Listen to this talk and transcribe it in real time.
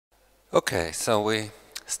Okay, so we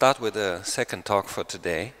start with the second talk for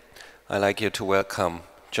today. I'd like you to welcome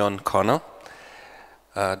John Connell.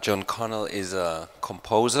 John Connell is a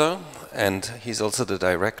composer, and he's also the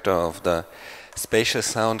director of the spatial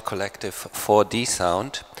sound collective 4D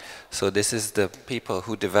Sound. So this is the people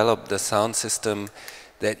who developed the sound system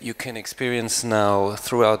that you can experience now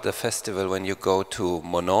throughout the festival when you go to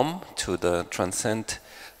Monom, to the Transcend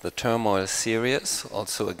the Turmoil series.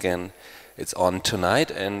 Also, again, it's on tonight,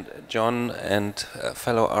 and John and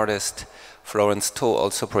fellow artist Florence To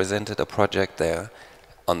also presented a project there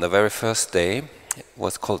on the very first day. It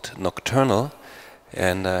was called Nocturnal,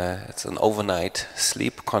 and it's an overnight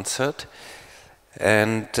sleep concert.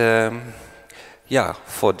 And yeah,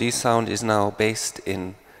 4D Sound is now based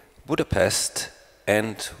in Budapest,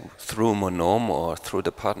 and through Monom, or through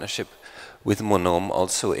the partnership with Monom,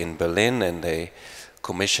 also in Berlin, and they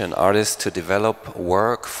commission artists to develop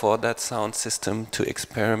work for that sound system, to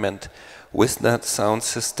experiment with that sound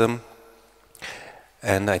system.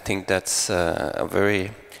 And I think that's a very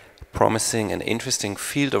promising and interesting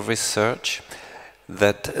field of research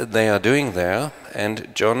that they are doing there. And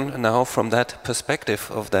John, now from that perspective,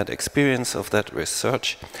 of that experience, of that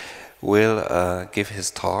research, will give his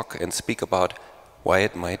talk and speak about why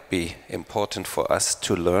it might be important for us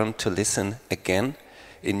to learn to listen again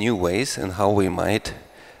in new ways, and how we might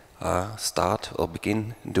start or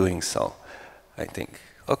begin doing so, I think.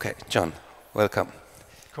 Okay, John, welcome.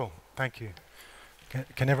 Cool, thank you.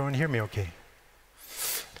 Can everyone hear me okay?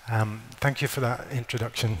 Thank you for that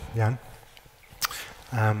introduction, Jan.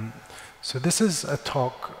 So this is a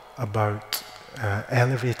talk about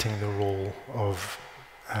elevating the role of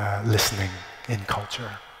listening in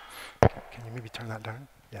culture. Can you maybe turn that down?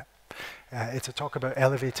 Yeah. It's a talk about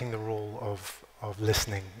elevating the role of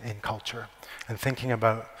listening in culture, and thinking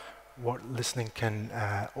about what listening can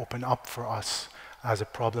open up for us as a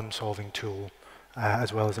problem-solving tool,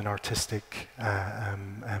 as well as an artistic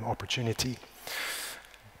opportunity.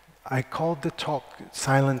 I called the talk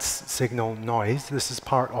Silence, Signal, Noise. This is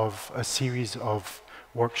part of a series of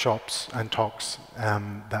workshops and talks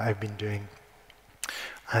that I've been doing.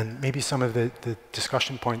 And maybe some of the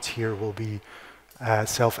discussion points here will be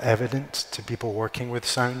self-evident to people working with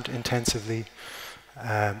sound intensively.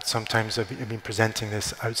 Sometimes I've been presenting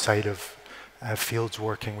this outside of fields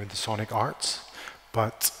working with the sonic arts,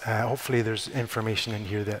 but hopefully there's information in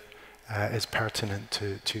here that is pertinent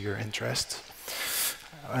to your interests.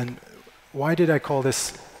 And why did I call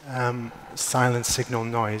this silence, signal,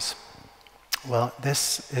 noise? Well,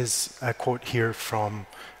 this is a quote here from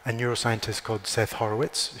a neuroscientist called Seth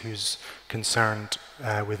Horowitz, who's concerned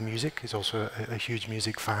with music. He's also a huge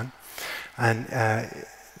music fan. And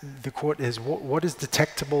the quote is, what is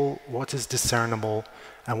detectable, what is discernible,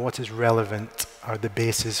 and what is relevant are the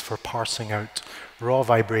basis for parsing out raw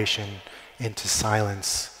vibration into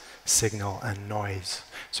silence, signal, and noise.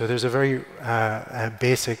 So there's a very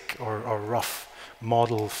basic or rough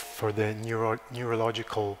model for the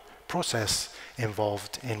neurological process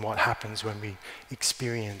involved in what happens when we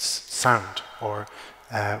experience sound, or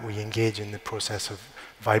we engage in the process of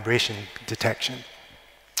vibration detection.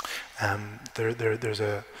 There's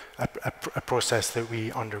a process that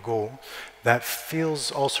we undergo that feels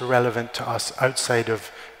also relevant to us outside of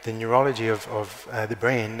the neurology of the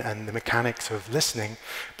brain and the mechanics of listening,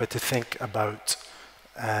 but to think about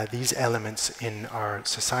these elements in our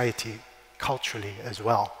society culturally as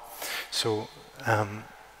well. So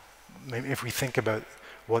maybe if we think about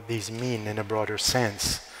what these mean in a broader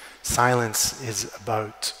sense, silence is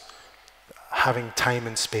about having time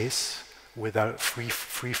and space without free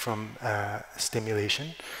from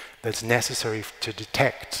stimulation that's necessary to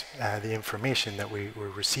detect the information that we're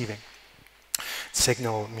receiving.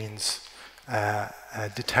 Signal means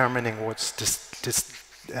determining what's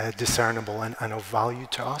discernible and of value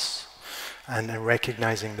to us, and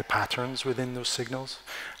recognizing the patterns within those signals.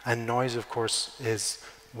 And noise, of course, is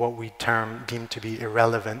what we deem to be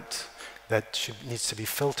irrelevant, that needs to be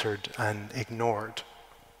filtered and ignored.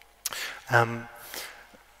 And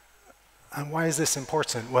why is this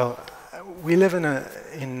important? Well, we live in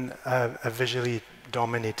a visually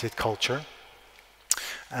dominated culture.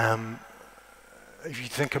 If you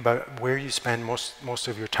think about where you spend most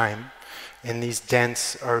of your time, in these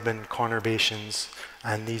dense urban conurbations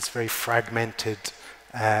and these very fragmented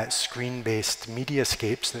screen-based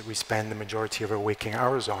mediascapes that we spend the majority of our waking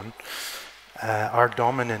hours on, our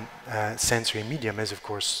dominant sensory medium is, of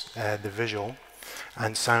course, the visual,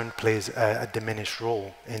 and sound plays a diminished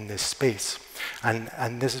role in this space.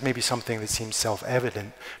 And this is maybe something that seems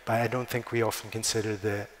self-evident, but I don't think we often consider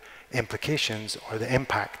the implications or the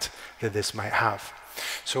impact that this might have.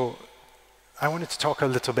 So I wanted to talk a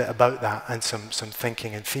little bit about that and some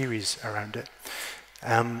thinking and theories around it.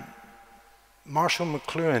 Marshall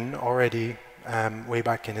McLuhan already, way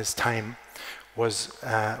back in his time, was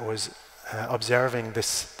observing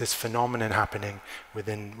this phenomenon happening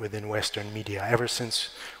within Western media. Ever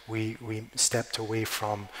since we stepped away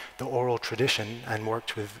from the oral tradition and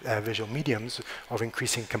worked with visual mediums of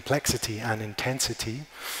increasing complexity and intensity,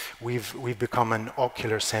 we've become an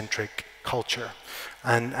ocular-centric culture.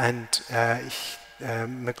 And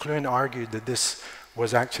McLuhan argued that this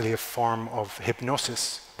was actually a form of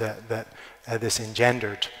hypnosis that this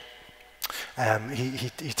engendered.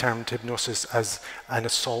 He termed hypnosis as an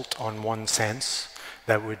assault on one sense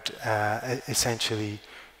that would essentially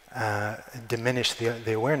diminish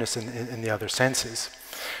the awareness in the other senses.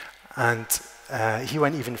 And he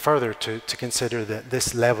went even further to consider that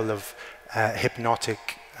this level of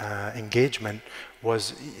hypnotic engagement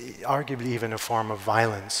was arguably even a form of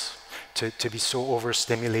violence, to be so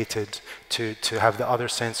overstimulated, to have the other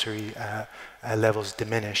sensory levels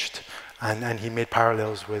diminished. And he made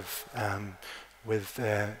parallels with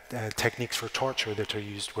techniques for torture that are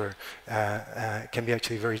used, where it can be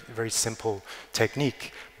actually very simple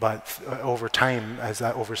technique, but over time, as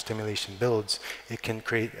that overstimulation builds, it can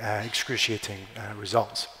create excruciating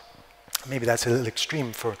results. Maybe that's a little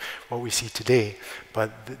extreme for what we see today,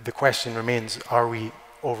 but the question remains: are we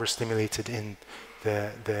overstimulated in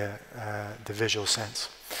the visual sense?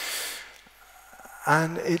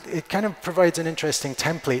 And it kind of provides an interesting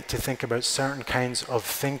template to think about certain kinds of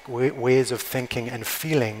ways of thinking and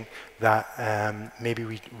feeling that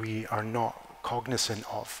maybe we are not cognizant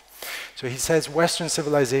of. So he says Western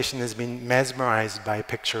civilization has been mesmerized by a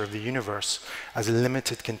picture of the universe as a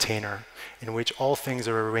limited container in which all things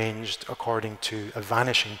are arranged according to a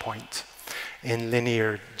vanishing point in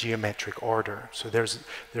linear geometric order. So there's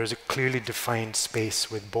a clearly defined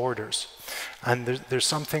space with borders. And there's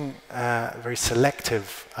something very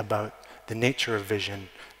selective about the nature of vision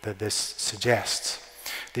that this suggests.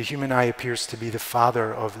 The human eye appears to be the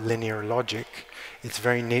father of linear logic. Its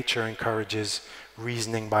very nature encourages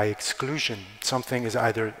reasoning by exclusion. Something is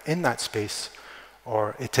either in that space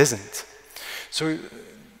or it isn't. So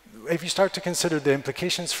if you start to consider the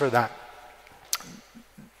implications for that,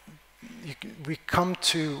 we come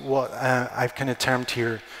to what I've kind of termed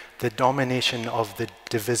here the domination of the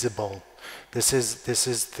divisible. This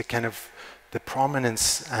is the kind of the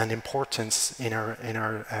prominence and importance in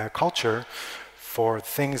our culture for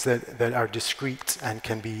things that are discrete and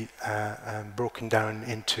can be broken down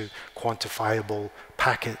into quantifiable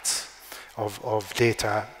packets of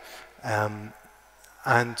data.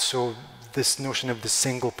 And so this notion of the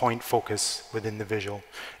single point focus within the visual,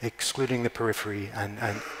 excluding the periphery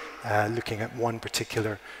and looking at one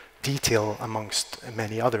particular detail amongst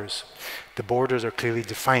many others. The borders are clearly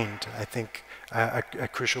defined. I think a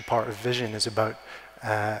crucial part of vision is about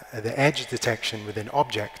the edge detection within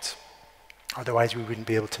objects. Otherwise, we wouldn't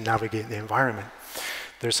be able to navigate the environment.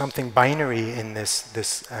 There's something binary in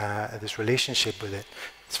this relationship with it.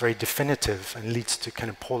 It's very definitive and leads to kind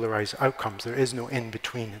of polarized outcomes. There is no in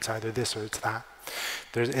between. It's either this or it's that.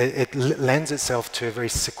 It lends itself to a very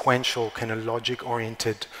sequential, kind of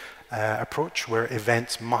logic-oriented approach where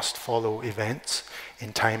events must follow events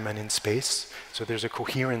in time and in space. So there's a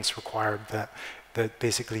coherence required that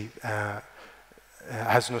basically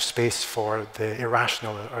has no space for the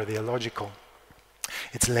irrational or the illogical.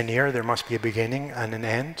 It's linear. There must be a beginning and an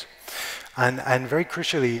end. And very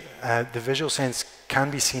crucially, the visual sense can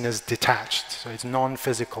be seen as detached. So it's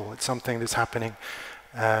non-physical. It's something that's happening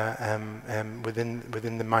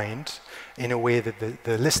within the mind in a way that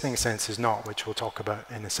the listening sense is not, which we'll talk about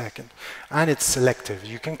in a second. And it's selective.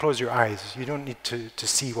 You can close your eyes. You don't need to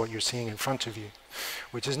see what you're seeing in front of you,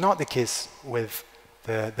 which is not the case with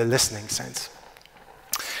the listening sense.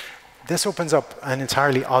 This opens up an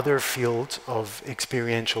entirely other field of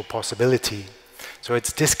experiential possibility. So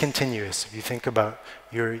it's discontinuous. If you think about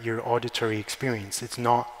your auditory experience, it's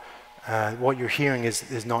not, what you're hearing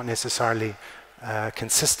is not necessarily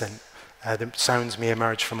consistent. The sounds may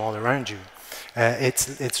emerge from all around you.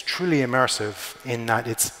 It's truly immersive in that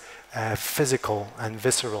it's physical and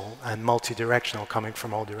visceral and multi-directional, coming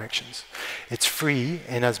from all directions. It's free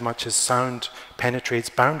in as much as sound penetrates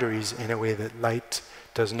boundaries in a way that light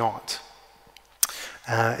does not.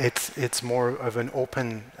 It's more of an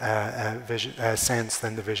open sense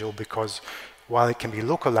than the visual, because while it can be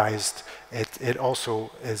localized, it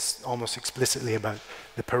also is almost explicitly about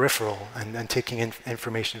the peripheral and taking in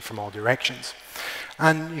information from all directions.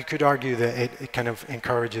 And you could argue that it kind of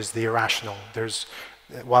encourages the irrational.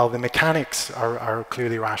 While the mechanics are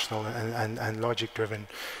clearly rational and logic-driven,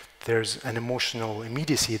 there's an emotional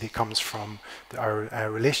immediacy that comes from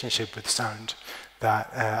our relationship with sound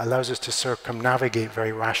that allows us to circumnavigate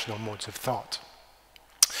very rational modes of thought.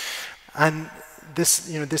 And this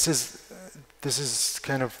is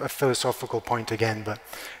kind of a philosophical point again, but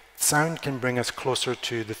sound can bring us closer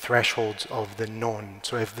to the thresholds of the known.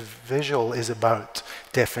 So if the visual is about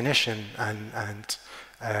definition and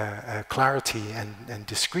clarity and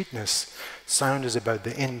discreteness, sound is about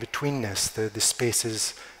the in-betweenness, the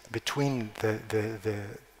spaces between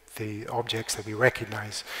the objects that we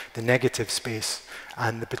recognize, the negative space,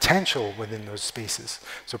 and the potential within those spaces.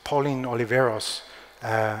 So Pauline Oliveros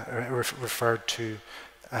referred to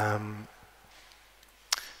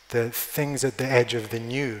the things at the edge of the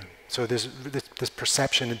new. So there's this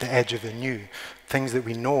perception at the edge of the new, things that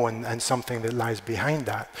we know and something that lies behind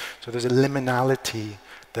that. So there's a liminality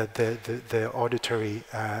that the auditory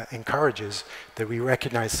encourages, that we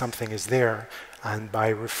recognize something is there, and by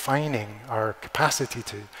refining our capacity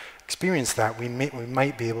to experience that, we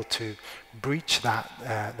might be able to breach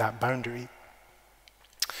that boundary.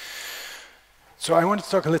 So I want to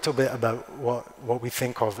talk a little bit about what we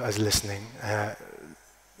think of as listening.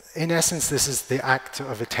 In essence, this is the act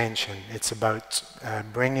of attention. It's about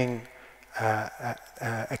bringing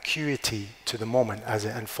acuity to the moment as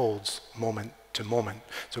it unfolds moment to moment.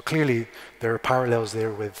 So clearly, there are parallels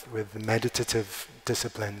there with the meditative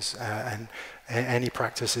disciplines, and any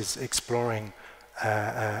practice is exploring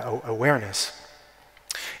awareness.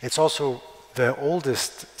 It's also the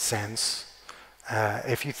oldest sense.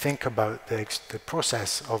 If you think about the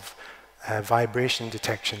process of vibration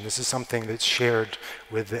detection, this is something that's shared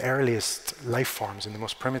with the earliest life forms and the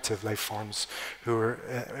most primitive life forms, who were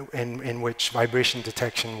in which vibration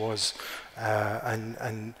detection was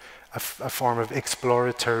a form of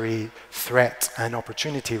exploratory threat and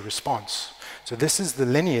opportunity response. So this is the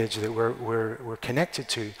lineage that we're connected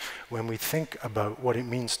to when we think about what it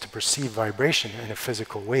means to perceive vibration in a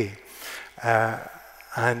physical way.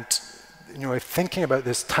 And if thinking about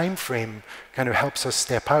this time frame kind of helps us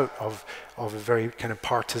step out of a very kind of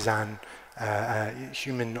partisan,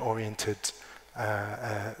 human-oriented,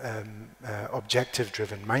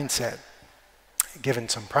 objective-driven mindset, given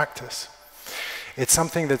some practice. It's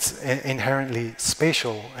something that's inherently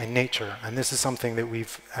spatial in nature, and this is something that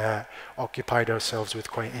we've occupied ourselves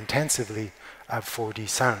with quite intensively at 4D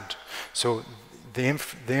Sound. So the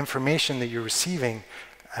information that you're receiving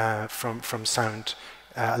from sound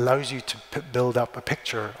allows you to build up a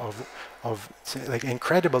picture of like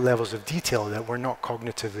incredible levels of detail that we're not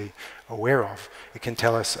cognitively aware of. It can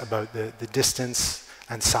tell us about the distance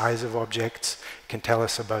and size of objects. It can tell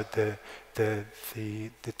us about the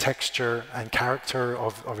texture and character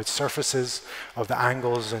of its surfaces, of the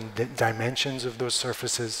angles and dimensions of those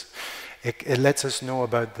surfaces. It lets us know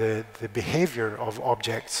about the behavior of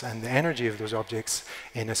objects and the energy of those objects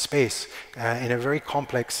in a space, in a very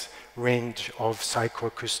complex range of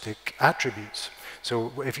psychoacoustic attributes.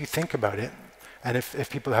 So if you think about it, and if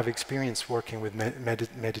people have experience working with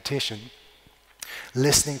meditation,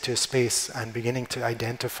 listening to a space and beginning to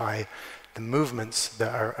identify the movements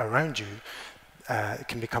that are around you, it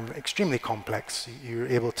can become extremely complex. You're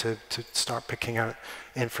able to start picking out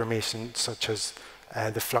information such as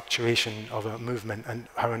the fluctuation of a movement and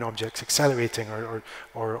how an object's accelerating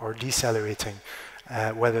or decelerating,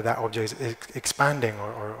 whether that object is expanding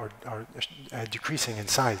or decreasing in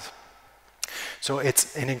size. So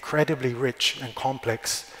it's an incredibly rich and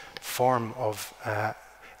complex form of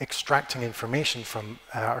extracting information from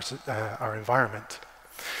our environment.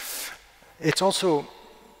 It's also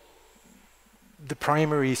the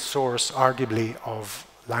primary source, arguably, of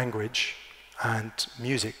language and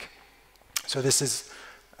music. So this is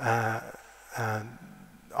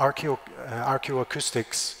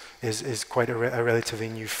archaeoacoustics is quite a relatively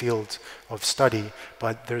new field of study,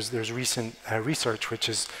 but there's recent research which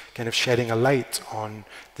is kind of shedding a light on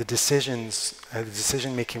the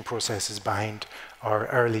decision-making processes behind our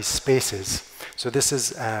early spaces. So this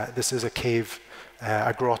is a cave,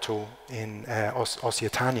 a grotto in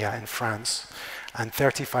Occitania in France, and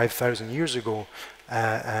 35,000 years ago,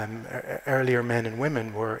 earlier men and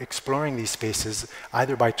women were exploring these spaces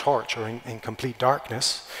either by torch or in complete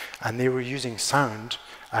darkness, and they were using sound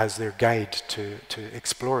as their guide to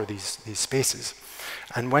explore these spaces.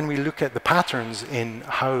 And when we look at the patterns in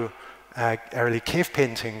how early cave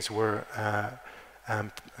paintings were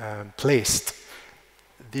placed,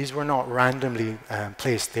 these were not randomly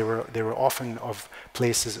placed. They were often of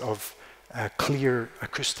places of clear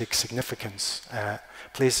acoustic significance,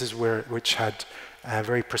 places which had a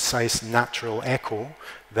very precise natural echo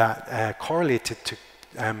that correlated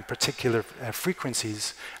particular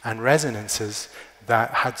frequencies and resonances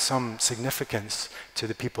that had some significance to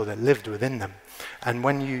the people that lived within them. And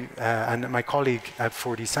when you, and my colleague at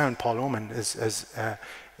 4D Sound, Paul Oman, is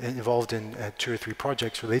involved in 2 or 3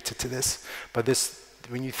 projects related to this. But this,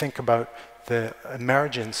 when you think about the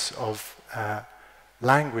emergence of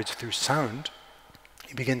language through sound,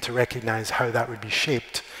 you begin to recognize how that would be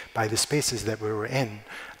shaped by the spaces that we were in,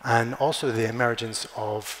 and also the emergence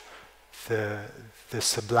of the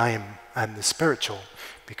sublime and the spiritual,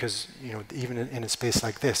 because even in a space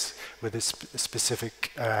like this with its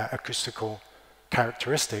specific acoustical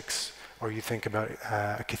characteristics, or you think about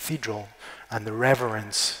a cathedral and the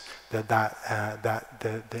reverence that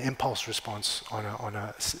the impulse response on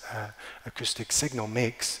a acoustic signal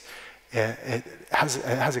makes, it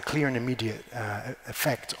has a clear and immediate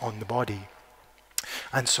effect on the body.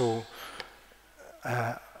 And so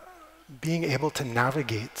being able to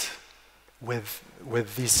navigate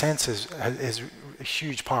with these senses is a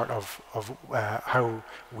huge part of how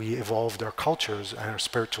we evolved our cultures and our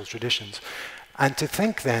spiritual traditions. And to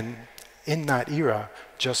think then, in that era,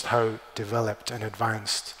 just how developed and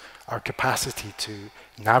advanced our capacity to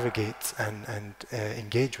navigate and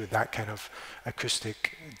engage with that kind of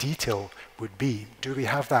acoustic detail would be. Do we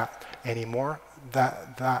have that anymore?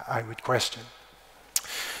 That I would question.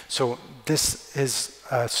 So this is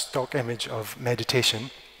a stock image of meditation.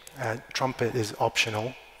 Trumpet is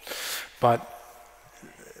optional, but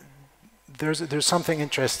there's something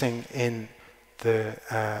interesting in the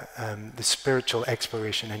spiritual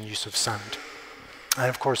exploration and use of sound. And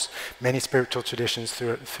of course, many spiritual traditions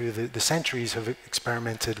through the centuries have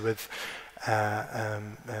experimented with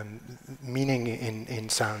meaning in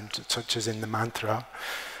sound, such as in the mantra,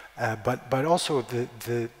 but also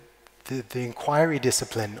the inquiry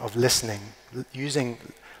discipline of listening, using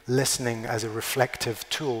listening as a reflective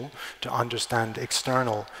tool to understand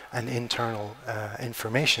external and internal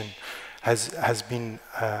information has been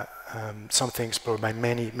something explored by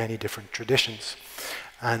many different traditions.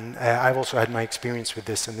 And I've also had my experience with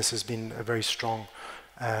this, and this has been a very strong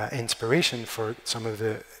inspiration for some of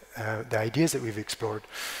the ideas that we've explored.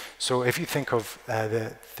 So if you think of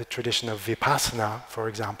the tradition of Vipassana, for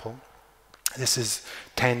example, this is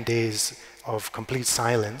 10 days of complete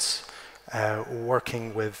silence,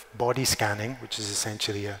 working with body scanning, which is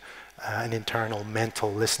essentially an internal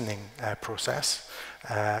mental listening process,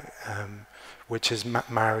 which is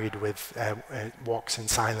married with walks in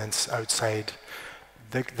silence outside,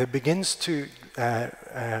 that begins to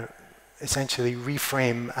essentially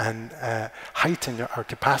reframe and heighten our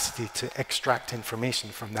capacity to extract information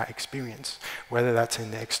from that experience, whether that's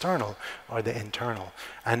in the external or the internal.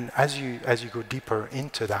 And as you go deeper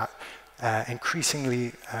into that,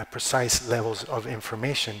 increasingly precise levels of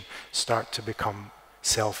information start to become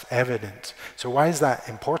self-evident. So why is that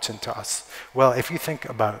important to us? Well, if you think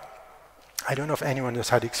about, I don't know if anyone has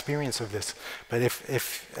had experience of this, but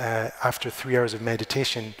if after 3 hours of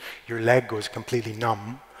meditation, your leg goes completely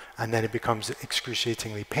numb, and then it becomes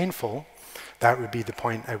excruciatingly painful, that would be the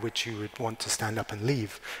point at which you would want to stand up and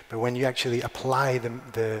leave. But when you actually apply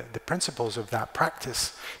the principles of that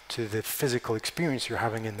practice to the physical experience you're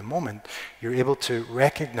having in the moment, you're able to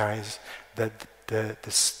recognize that the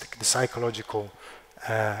psychological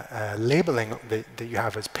labeling that you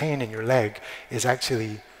have as pain in your leg is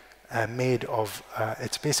actually made of,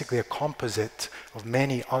 it's basically a composite of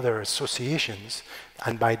many other associations,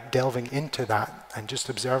 and by delving into that and just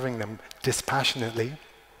observing them dispassionately,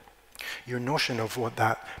 your notion of what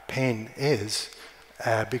that pain is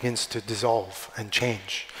begins to dissolve and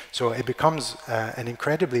change. So it becomes an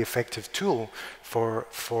incredibly effective tool for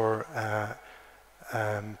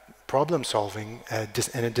problem solving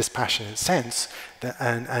in a dispassionate sense,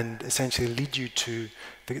 and essentially lead you to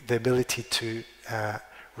the ability to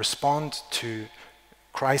respond to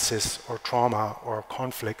crisis or trauma or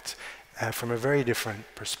conflict from a very different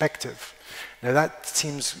perspective. Now that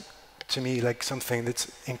seems to me like something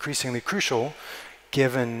that's increasingly crucial,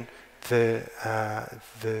 given the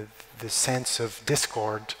sense of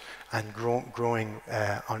discord and growing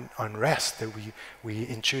unrest that we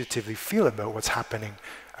intuitively feel about what's happening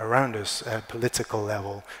around us at political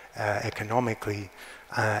level, economically,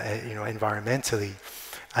 environmentally.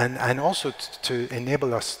 And also to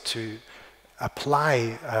enable us to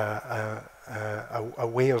apply a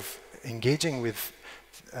way of engaging with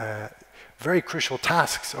very crucial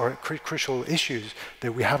tasks or crucial issues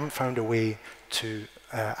that we haven't found a way to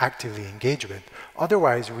actively engage with.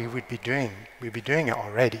 Otherwise, we'd be doing it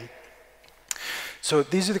already. So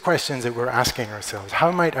these are the questions that we're asking ourselves.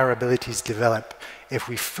 How might our abilities develop if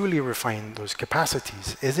we fully refine those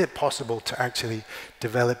capacities? Is it possible to actually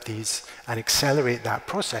develop these and accelerate that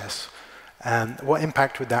process? What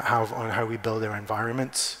impact would that have on how we build our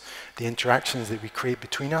environments, the interactions that we create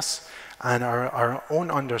between us, and our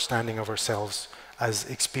own understanding of ourselves as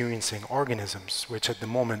experiencing organisms, which at the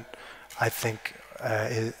moment I think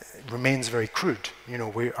it remains very crude. You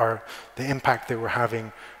know, the impact that we're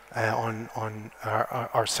having on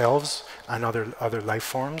ourselves and other life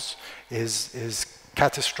forms is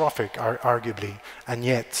catastrophic, arguably, and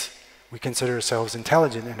yet we consider ourselves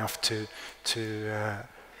intelligent enough to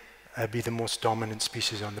be the most dominant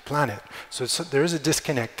species on the planet. So there is a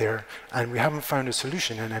disconnect there, and we haven't found a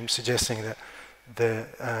solution. And I'm suggesting that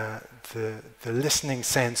the listening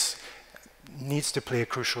sense needs to play a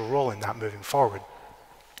crucial role in that moving forward.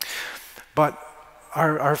 But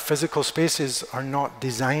our physical spaces are not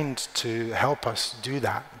designed to help us do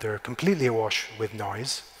that. They're completely awash with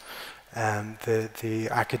noise. The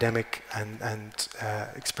academic and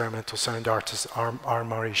experimental sound artist R.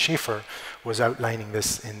 Murray Schafer was outlining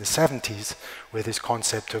this in the 70s with his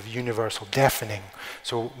concept of universal deafening.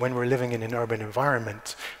 So when we're living in an urban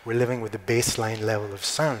environment, we're living with a baseline level of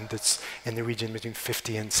sound that's in the region between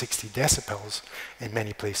 50 and 60 decibels in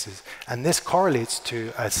many places. And this correlates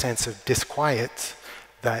to a sense of disquiet,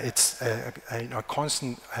 that it's a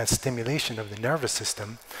constant stimulation of the nervous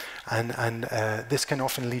system, and this can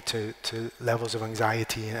often lead to levels of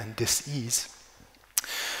anxiety and dis-ease.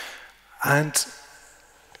 And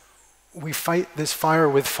we fight this fire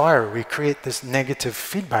with fire. We create this negative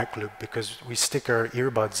feedback loop because we stick our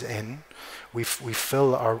earbuds in, we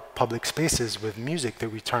fill our public spaces with music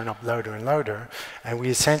that we turn up louder and louder, and we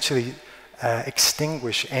essentially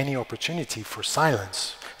extinguish any opportunity for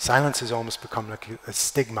silence. Silence has almost become like a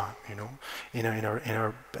stigma, you know, in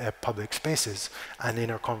our public spaces and in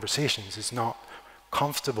our conversations. It's not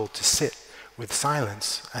comfortable to sit with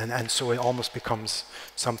silence, and so it almost becomes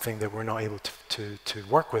something that we're not able to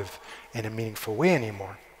work with in a meaningful way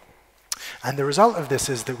anymore. And the result of this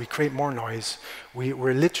is that we create more noise.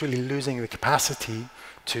 We're literally losing the capacity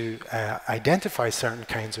to identify certain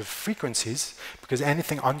kinds of frequencies, because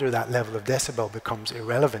anything under that level of decibel becomes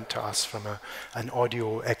irrelevant to us from an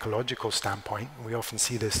audio ecological standpoint. We often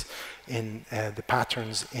see this in the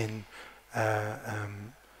patterns in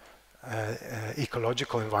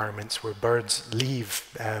ecological environments where birds leave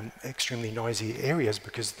extremely noisy areas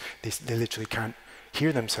because they literally can't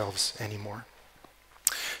hear themselves anymore.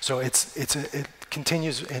 So it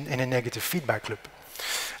continues in a negative feedback loop.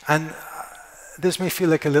 And this may feel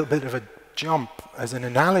like a little bit of a jump as an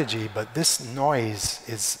analogy, but this noise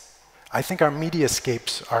is, I think our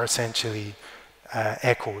mediascapes are essentially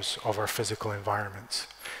echoes of our physical environments.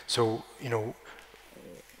 So, you know,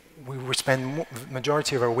 we spend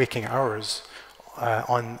majority of our waking hours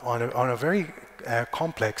on a very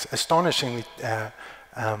complex, astonishingly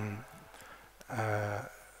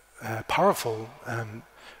powerful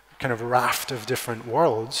kind of raft of different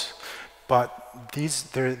worlds, but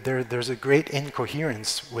there's a great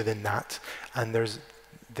incoherence within that, and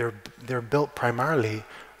they're built primarily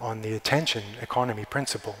on the attention economy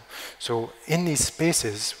principle. So in these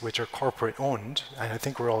spaces, which are corporate owned, and I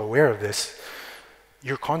think we're all aware of this,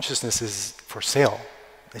 your consciousness is for sale,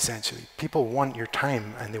 essentially. People want your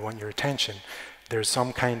time and they want your attention. There's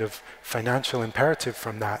some kind of financial imperative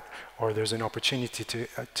from that, or there's an opportunity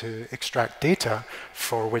to extract data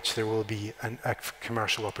for which there will be a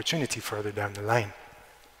commercial opportunity further down the line.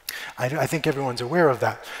 I think everyone's aware of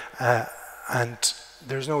that, and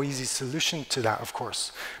there's no easy solution to that, of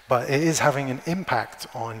course, but it is having an impact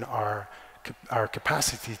on our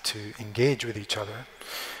capacity to engage with each other,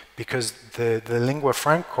 because the lingua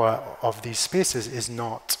franca of these spaces is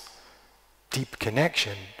not deep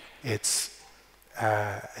connection. It's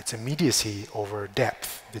immediacy over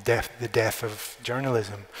depth, the death of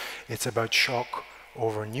journalism. It's about shock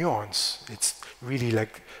over nuance. It's really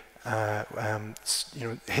like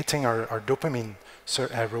hitting our dopamine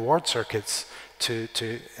reward circuits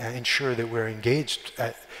to ensure that we're engaged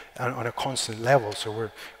on a constant level.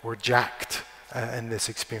 So we're jacked in this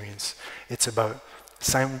experience. It's about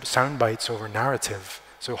sound bites over narrative.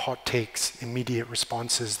 So hot takes, immediate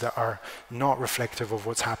responses that are not reflective of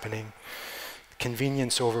what's happening.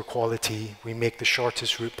 Convenience over quality. We make the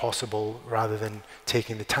shortest route possible rather than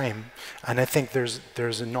taking the time. And I think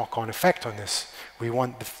there's a knock-on effect on this. We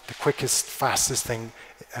want the quickest, fastest thing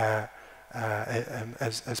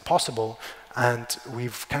as possible, and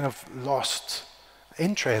we've kind of lost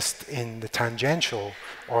interest in the tangential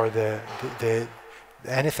or the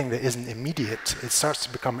anything that isn't immediate. It starts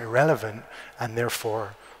to become irrelevant, and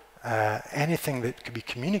therefore anything that could be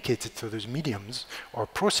communicated to those mediums or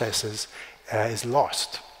processes is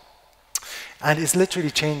lost. And it's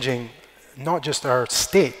literally changing not just our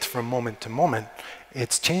state from moment to moment,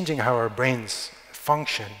 it's changing how our brains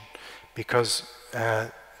function, because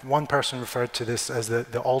one person referred to this as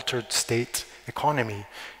the altered state economy.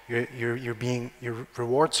 Your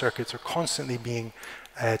reward circuits are constantly being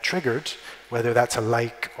triggered, whether that's a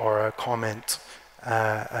like or a comment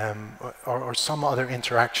or some other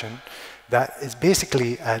interaction that is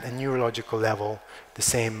basically at a neurological level the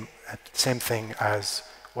same thing as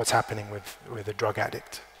what's happening with a drug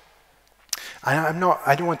addict. I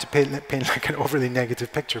don't want to paint like an overly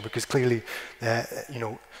negative picture, because clearly,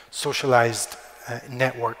 socialized,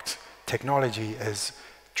 networked technology is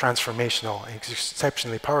transformational and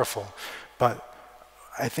exceptionally powerful. But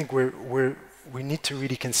I think we need to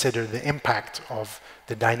really consider the impact of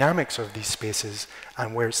the dynamics of these spaces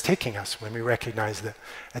and where it's taking us when we recognize that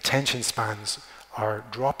attention spans are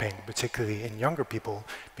dropping, particularly in younger people,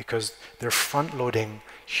 because they're front-loading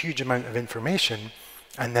huge amount of information,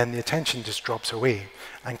 and then the attention just drops away.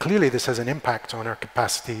 And clearly this has an impact on our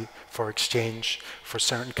capacity for exchange, for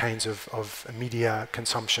certain kinds of media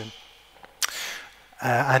consumption.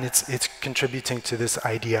 And it's contributing to this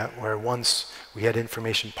idea where once we had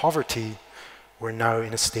information poverty, we're now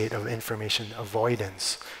in a state of information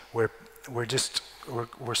avoidance, where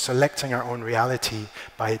we're selecting our own reality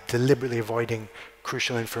by deliberately avoiding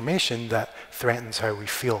crucial information that threatens how we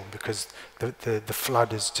feel, because the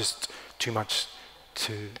flood is just too much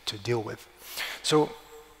to deal with. So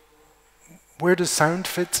where does sound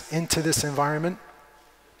fit into this environment?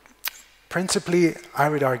 Principally, I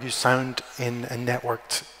would argue sound in a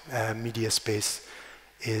networked media space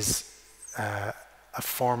is a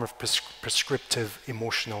form of prescriptive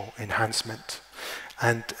emotional enhancement.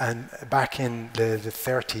 And back in the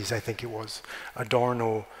 30s, I think it was,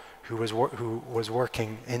 Adorno, who was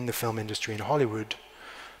working in the film industry in Hollywood,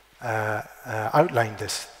 outlined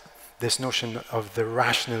this notion of the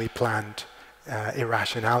rationally planned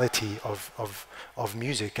irrationality of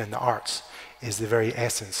music and the arts is the very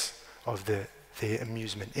essence of the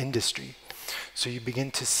amusement industry. So you begin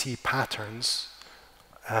to see patterns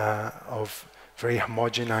of very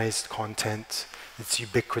homogenized content. It's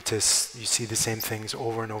ubiquitous. You see the same things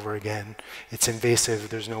over and over again. It's invasive.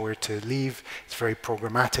 There's nowhere to leave. It's very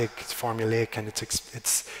programmatic. It's formulaic, and it's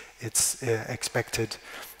expected.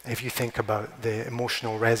 If you think about the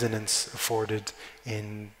emotional resonance afforded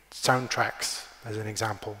in soundtracks, as an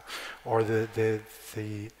example, or the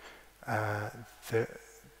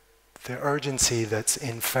urgency that's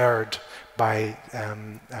inferred by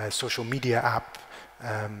social media app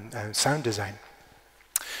sound design.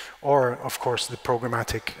 Or, of course, the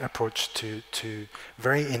programmatic approach to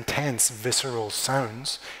very intense, visceral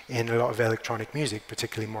sounds in a lot of electronic music,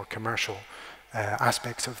 particularly more commercial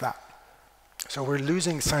aspects of that. So we're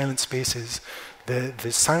losing silent spaces.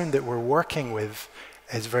 The sound that we're working with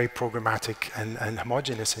is very programmatic and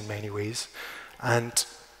homogeneous in many ways. And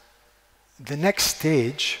the next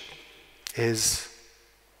stage is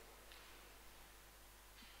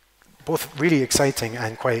both really exciting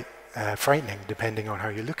and quite frightening, depending on how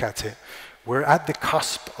you look at it. We're at the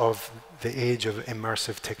cusp of the age of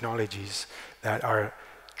immersive technologies that are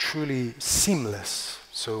truly seamless.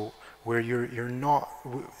 So where you're not,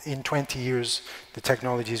 in 20 years, the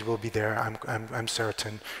technologies will be there, I'm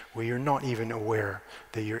certain, where you're not even aware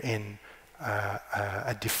that you're in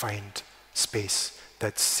a defined space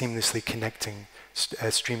that's seamlessly connecting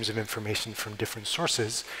streams of information from different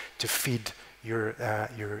sources to feed your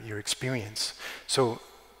experience. So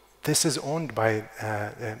this is owned by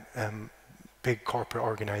big corporate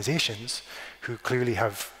organizations who clearly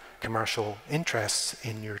have commercial interests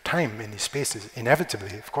in your time in these spaces,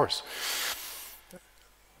 inevitably, of course.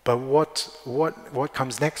 But what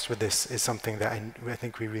comes next with this is something that I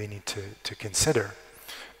think we really need to consider,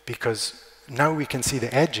 because now we can see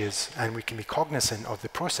the edges and we can be cognizant of the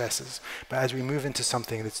processes, but as we move into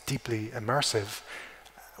something that's deeply immersive,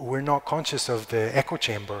 we're not conscious of the echo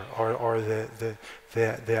chamber or the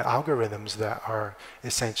algorithms that are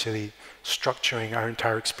essentially structuring our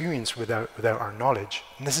entire experience without our knowledge.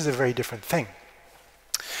 And this is a very different thing.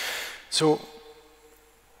 So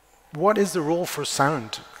what is the role for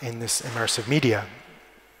sound in this immersive media?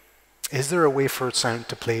 Is there a way for sound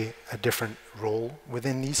to play a different role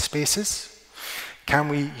within these spaces? Can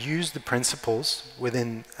we use the principles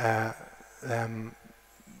within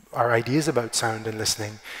our ideas about sound and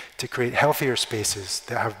listening to create healthier spaces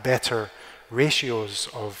that have better ratios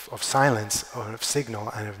of silence, of signal,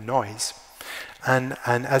 and of noise? And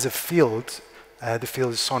as a field, the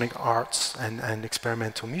field of sonic arts and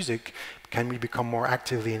experimental music Can we become more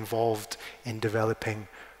actively involved in developing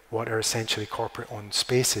what are essentially corporate-owned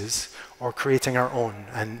spaces, or creating our own?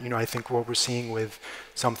 And I think what we're seeing with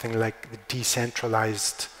something like the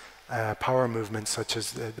decentralized power movements, such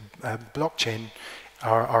as the blockchain,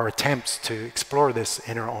 are attempts to explore this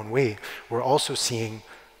in our own way. We're also seeing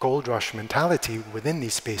gold rush mentality within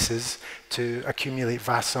these spaces to accumulate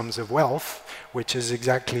vast sums of wealth, which is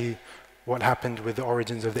exactly what happened with the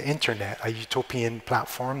origins of the internet, a utopian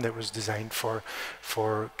platform that was designed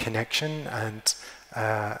for connection and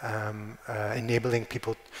enabling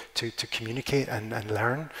people to communicate and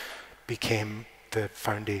learn, became the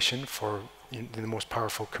foundation for the most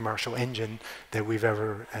powerful commercial engine that we've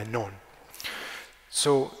ever known.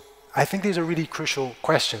 So I think these are really crucial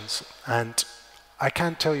questions, and I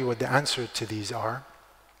can't tell you what the answer to these are,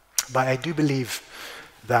 but I do believe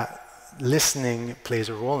that listening plays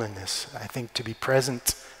a role in this. I think to be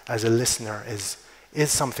present as a listener is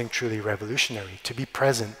something truly revolutionary. To be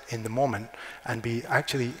present in the moment and be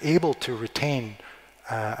actually able to retain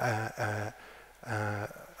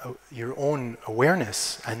your own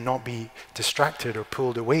awareness and not be distracted or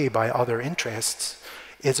pulled away by other interests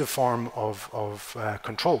is a form of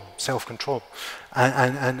control, self-control,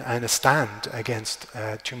 and a stand against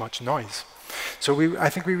too much noise. So I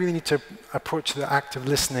think we really need to approach the active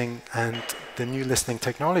listening and the new listening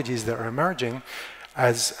technologies that are emerging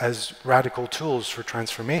as radical tools for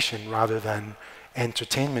transformation rather than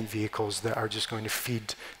entertainment vehicles that are just going to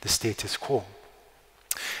feed the status quo.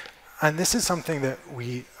 And this is something that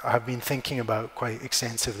we have been thinking about quite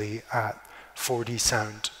extensively at 4D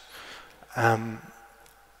Sound. And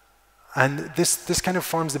this kind of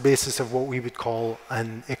forms the basis of what we would call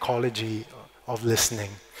an ecology of listening.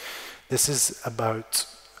 This is about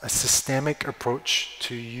a systemic approach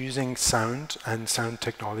to using sound and sound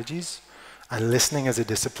technologies and listening as a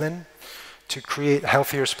discipline to create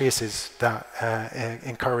healthier spaces that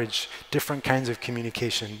encourage different kinds of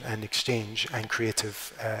communication and exchange and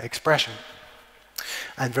creative expression.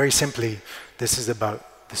 And very simply, this is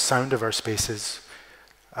about the sound of our spaces,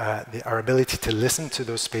 our ability to listen to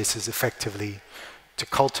those spaces effectively, to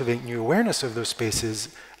cultivate new awareness of those spaces,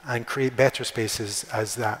 and create better spaces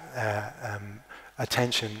as that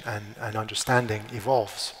attention and understanding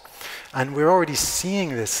evolves. And we're already seeing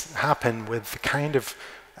this happen with the kind of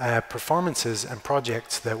performances and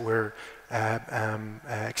projects that we're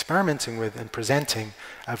experimenting with and presenting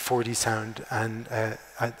at 4D Sound and at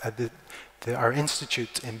our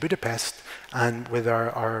institute in Budapest, and with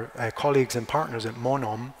our colleagues and partners at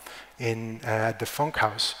Monom in the Funk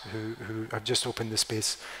House, who have just opened the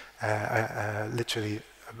space literally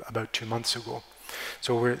about 2 months ago.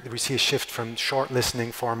 So we see a shift from short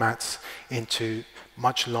listening formats into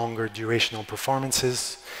much longer durational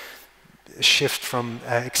performances, a shift from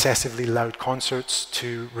excessively loud concerts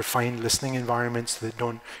to refined listening environments that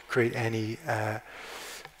don't create any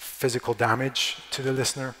physical damage to the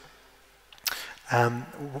listener.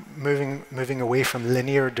 Moving away from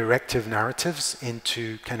linear directive narratives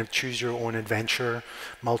into kind of choose your own adventure,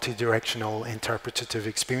 multi-directional interpretative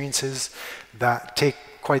experiences that take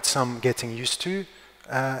quite some getting used to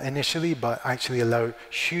initially, but actually allow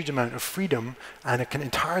huge amount of freedom and an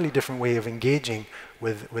entirely different way of engaging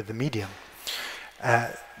with the medium.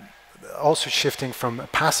 Also shifting from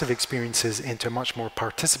passive experiences into a much more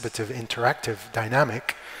participative, interactive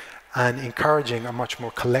dynamic, and encouraging a much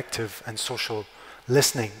more collective and social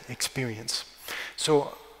listening experience.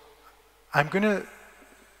 So I'm going to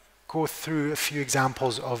go through a few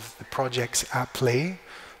examples of the projects at play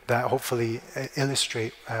that hopefully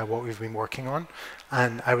illustrate what we've been working on.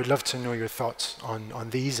 And I would love to know your thoughts on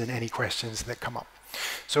these and any questions that come up.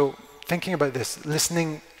 So thinking about this,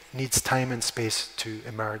 listening needs time and space to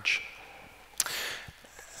emerge.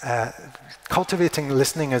 Cultivating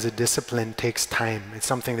listening as a discipline takes time. It's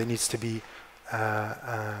something that needs to be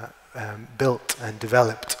built and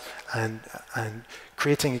developed, and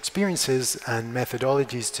creating experiences and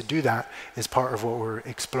methodologies to do that is part of what we're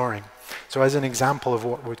exploring. So as an example of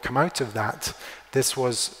what would come out of that, this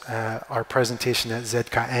was our presentation at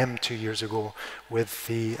ZKM 2 years ago with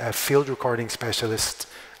the field recording specialist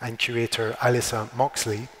and curator Alyssa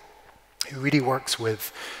Moxley, who really works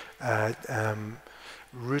with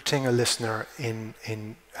rooting a listener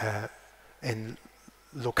in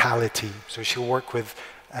locality. So she'll work with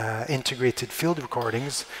integrated field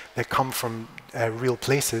recordings that come from real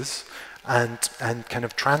places and kind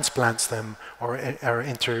of transplants them or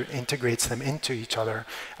integrates them into each other.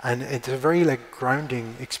 And it's a very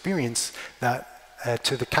grounding experience that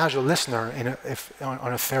to the casual listener,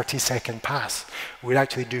 on a 30-second pass, would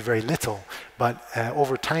actually do very little, but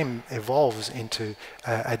over time evolves into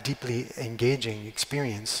a deeply engaging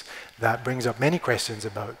experience that brings up many questions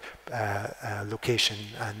about location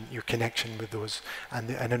and your connection with those, and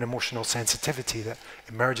an emotional sensitivity that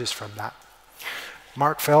emerges from that.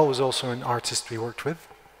 Mark Fell was also an artist we worked with,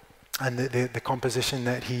 and the composition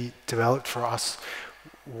that he developed for us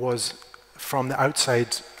was, from the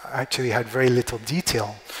outside, actually had very little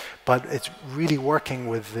detail, but it's really working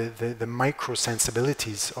with the micro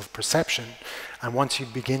sensibilities of perception. And once you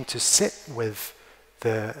begin to sit with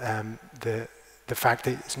the fact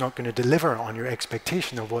that it's not going to deliver on your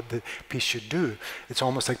expectation of what the piece should do, it's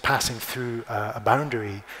almost like passing through a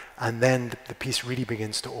boundary, and then the piece really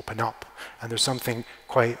begins to open up. And there's something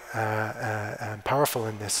quite powerful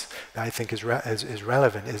in this that I think is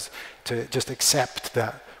relevant, is to just accept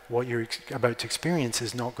that what you're about to experience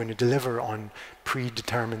is not going to deliver on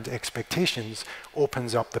predetermined expectations,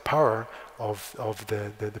 opens up the power of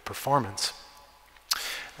the performance.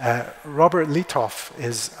 Robert Lietoff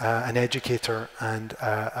is an educator and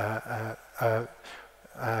a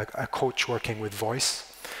coach working with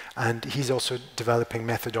voice, and he's also developing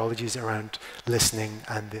methodologies around listening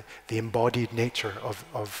and the embodied nature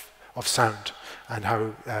of sound, and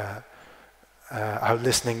how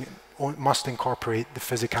listening must incorporate the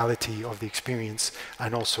physicality of the experience,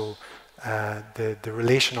 and also the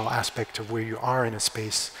relational aspect of where you are in a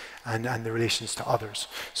space, and the relations to others.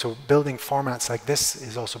 So building formats like this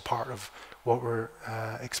is also part of what we're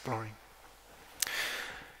exploring.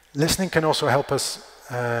 Listening can also help us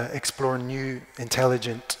explore new,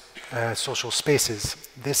 intelligent social spaces.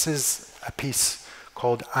 This is a piece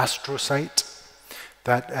called Astrosite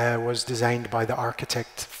that was designed by the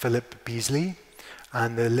architect Philip Beasley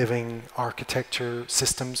and the Living Architecture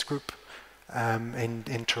Systems Group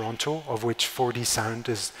in Toronto, of which 4D Sound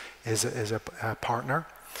is a partner.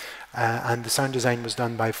 And the sound design was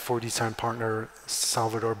done by 4D Sound partner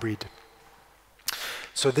Salvador Breed.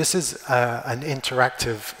 So this is an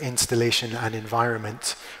interactive installation and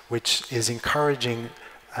environment which is encouraging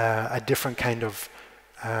a different kind of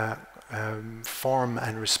form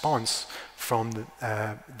and response from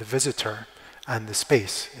the visitor and the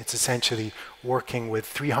space. It's essentially working with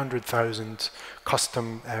 300,000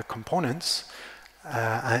 custom components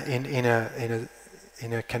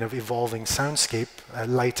in a kind of evolving soundscape, a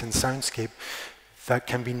light and soundscape that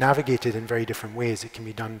can be navigated in very different ways. It can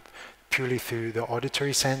be done purely through the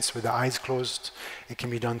auditory sense with the eyes closed. It can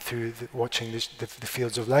be done through watching the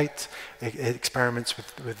fields of light. It experiments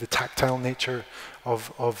with the tactile nature of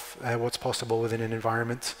what's possible within an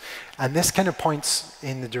environment. And this kind of points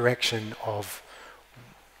in the direction of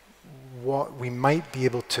what we might be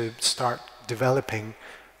able to start developing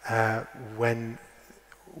when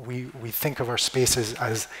we think of our spaces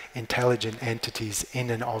as intelligent entities in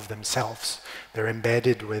and of themselves. They're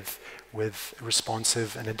embedded with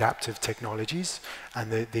responsive and adaptive technologies,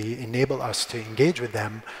 and they enable us to engage with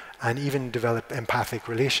them and even develop empathic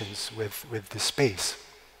relations with the space.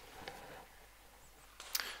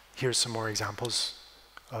 Here's some more examples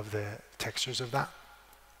of the textures of that.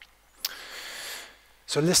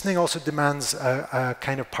 So listening also demands a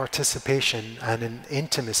kind of participation and an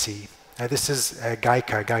intimacy. This is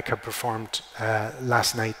Gaika. Gaika performed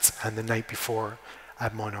last night and the night before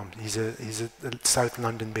at Monum. He's a South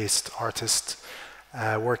London-based artist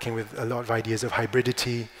working with a lot of ideas of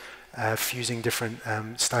hybridity, fusing different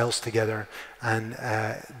styles together. And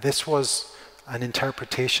this was an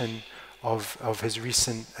interpretation of his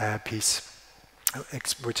recent piece,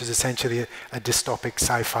 which is essentially a dystopic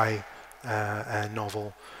sci-fi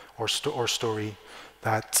novel or story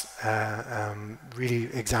that really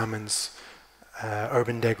examines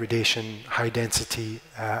urban degradation, high density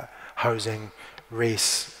housing,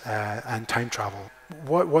 race, and time travel.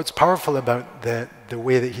 What's powerful about the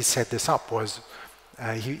way that he set this up was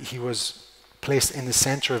he was placed in the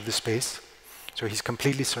center of the space, so he's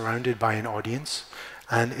completely surrounded by an audience,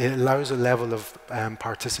 and it allows a level of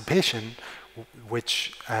participation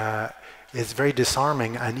which is very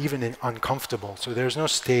disarming and even uncomfortable. So there's no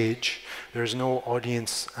stage, there's no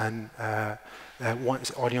audience and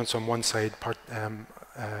audience on one side,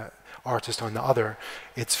 artist on the other.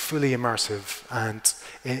 It's fully immersive, and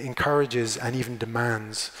it encourages and even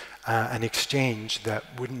demands an exchange that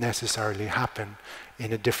wouldn't necessarily happen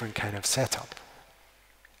in a different kind of setup.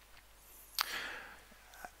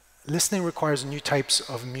 Listening requires new types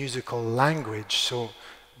of musical language, so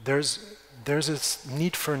there's this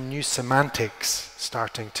need for new semantics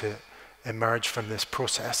starting to emerge from this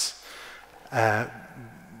process.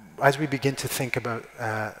 As we begin to think about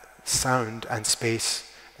sound and space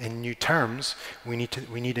in new terms, we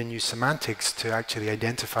need a new semantics to actually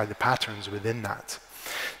identify the patterns within that.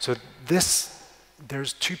 So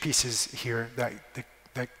there's two pieces here that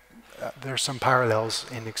there's some parallels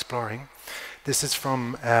in exploring. This is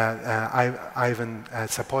from Ivan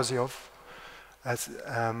Sapozyov,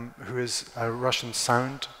 who is a Russian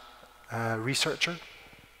sound researcher.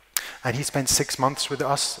 And he spent 6 months with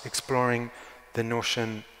us exploring the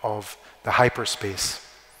notion of the hyperspace,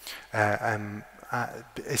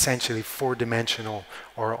 essentially four-dimensional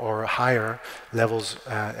or higher levels,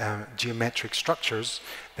 geometric structures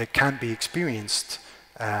that can't be experienced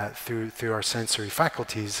through our sensory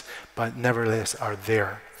faculties, but nevertheless are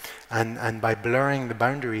there. And by blurring the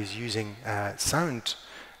boundaries using sound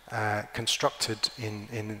constructed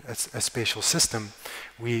in a spatial system,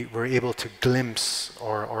 we were able to glimpse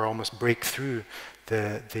or almost break through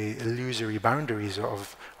the illusory boundaries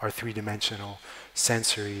of our three-dimensional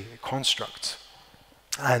sensory constructs.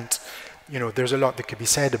 And there's a lot that could be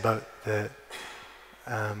said about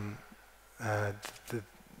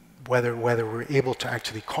whether we're able to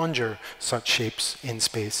actually conjure such shapes in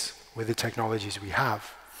space with the technologies we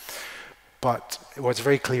have. But what's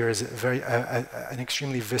very clear is an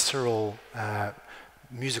extremely visceral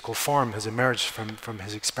musical form has emerged from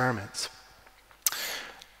his experiments.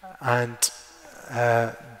 And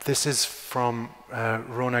this is from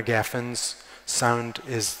Rona Geffen's Sound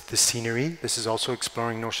is the Scenery. This is also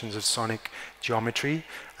exploring notions of sonic geometry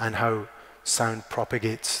and how sound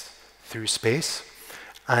propagates through space.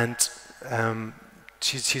 And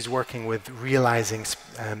she's working with realizing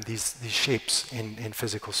these shapes in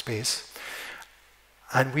physical space.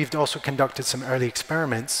 And we've also conducted some early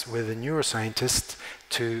experiments with a neuroscientist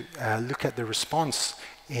to look at the response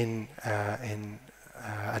in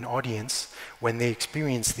an audience when they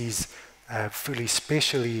experience these fully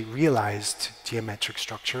spatially realized geometric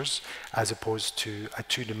structures as opposed to a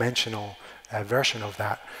two-dimensional version of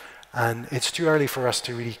that. And it's too early for us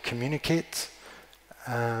to really communicate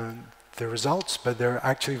the results, but they're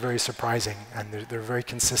actually very surprising, and they're very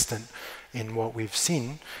consistent in what we've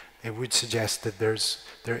seen. It would suggest that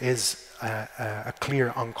there is a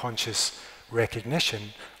clear unconscious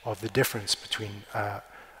recognition of the difference between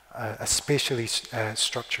a spatially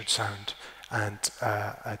structured sound and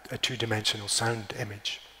a two-dimensional sound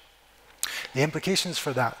image. The implications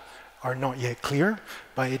for that are not yet clear,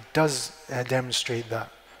 but it does demonstrate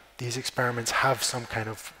that these experiments have some kind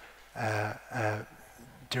of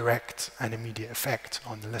direct and immediate effect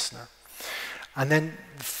on the listener. And then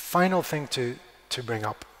the final thing to bring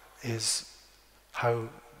up is how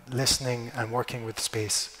listening and working with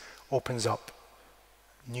space opens up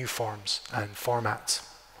new forms and formats.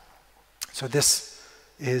 So this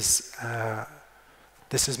is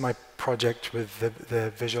my project with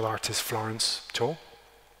the visual artist Florence To,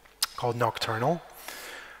 called Nocturnal.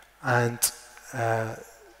 And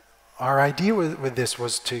our idea with this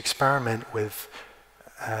was to experiment with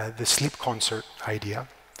the sleep concert idea,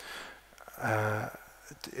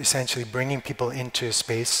 essentially bringing people into a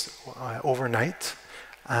space overnight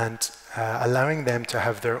and allowing them to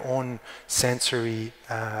have their own sensory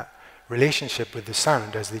relationship with the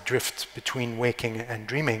sound as they drift between waking and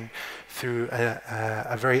dreaming through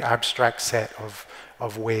a very abstract set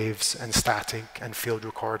of waves and static and field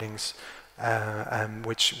recordings,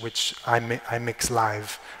 which I mix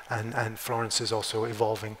live, and Florence is also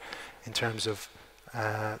evolving in terms of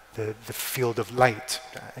the field of light.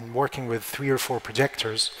 And working with 3 or 4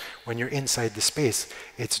 projectors, when you're inside the space,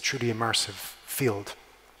 it's a truly immersive field.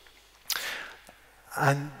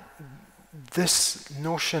 And this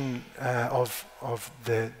notion of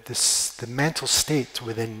the mental state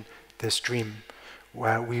within this dream,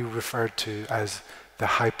 where we refer to as the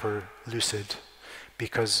hyper-lucid,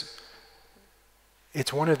 because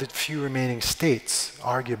it's one of the few remaining states,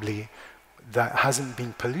 arguably, that hasn't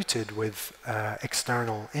been polluted with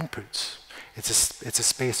external inputs. It's a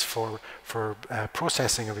space for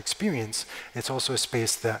processing of experience. It's also a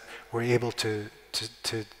space that we're able to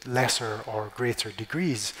lesser or greater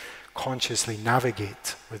degrees consciously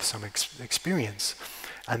navigate with some experience.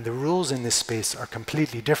 And the rules in this space are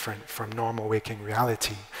completely different from normal waking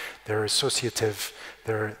reality. They're associative,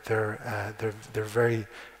 they're very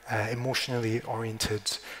emotionally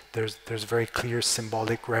oriented. There's very clear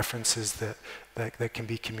symbolic references that can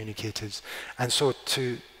be communicated. And so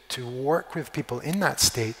to work with people in that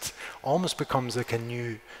state almost becomes like a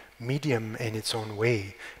new medium in its own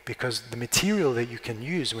way, because the material that you can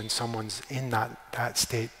use when someone's in that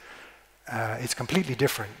state is completely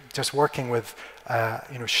different. Just working with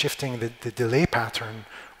shifting the delay pattern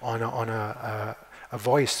on a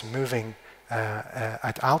voice moving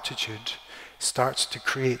at altitude starts to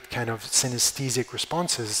create kind of synesthetic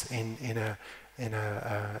responses in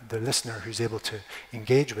the listener who's able to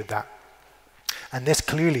engage with that. And this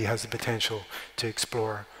clearly has the potential to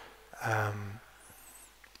explore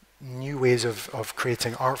new ways of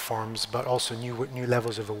creating art forms, but also new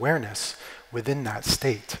levels of awareness within that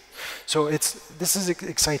state. So this is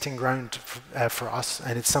exciting ground for us,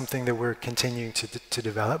 and it's something that we're continuing to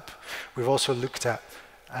develop. We've also looked at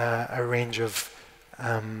a range of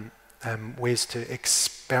ways to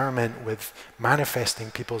experiment with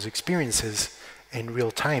manifesting people's experiences in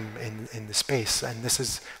real time in the space, and this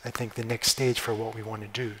is, I think, the next stage for what we want to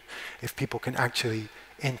do. If people can actually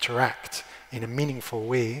interact in a meaningful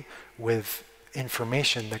way with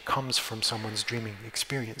information that comes from someone's dreaming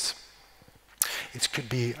experience, it could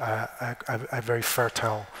be a very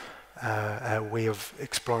fertile way of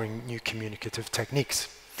exploring new communicative techniques.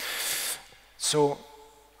 So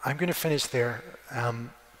I'm going to finish there.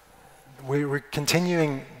 We're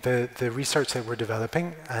continuing the research that we're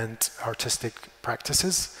developing and artistic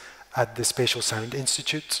practices at the Spatial Sound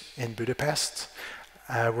Institute in Budapest.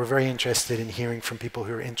 We're very interested in hearing from people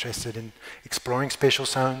who are interested in exploring spatial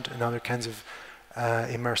sound and other kinds of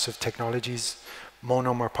immersive technologies.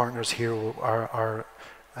 Monom, our partners here, are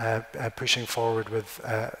pushing forward with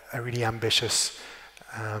a really ambitious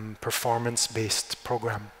performance-based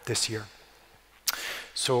program this year.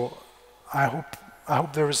 So I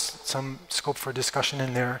hope there was some scope for discussion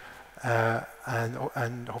in there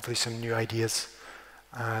and hopefully some new ideas.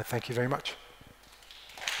 Thank you very much.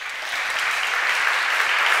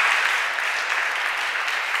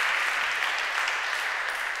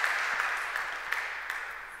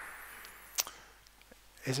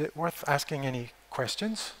 Is it worth asking any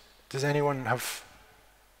questions? Does anyone have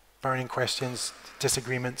burning questions,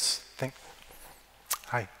 disagreements?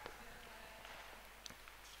 Hi.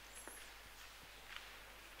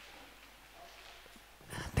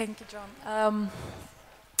 Thank you, John.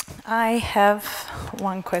 I have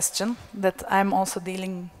one question that I'm also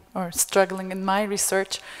dealing or struggling in my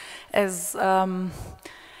research, as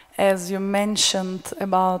you mentioned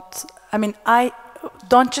about. I mean,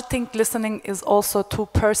 don't you think listening is also too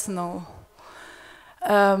personal?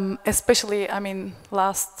 Especially, I mean,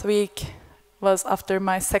 last week was after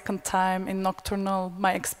my second time in Nocturnal,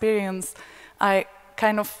 my experience. I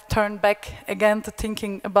kind of turned back again to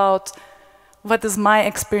thinking about what is my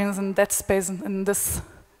experience in that space in this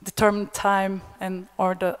determined time, and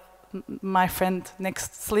my friend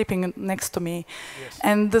sleeping next to me. Yes.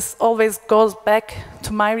 And this always goes back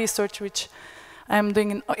to my research, which I'm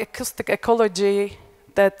doing in acoustic ecology,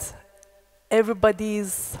 that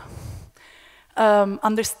everybody's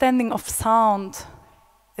understanding of sound,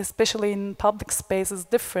 especially in public space, is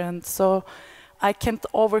different. So I can't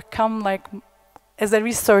overcome, like, as a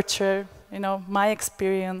researcher, you know, my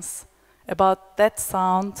experience about that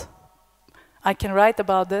sound. I can write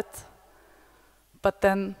about it, but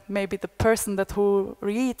then maybe the person who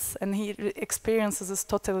reads and he experiences is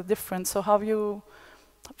totally different. So how you,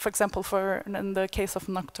 for example, in the case of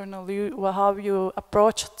Nocturnal, how you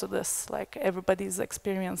approach to this, like everybody's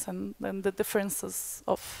experience and the differences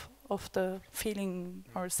of the feeling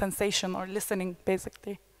or sensation or listening,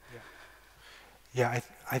 basically. Yeah,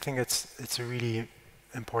 I think it's a really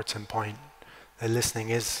important point. That listening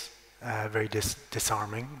is very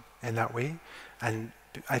disarming in that way, and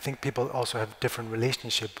I think people also have different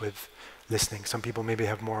relationship with listening. Some people maybe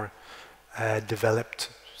have more developed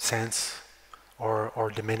sense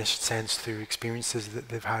or diminished sense through experiences that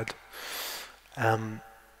they've had.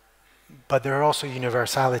 But there are also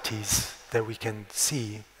universalities that we can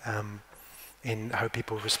see in how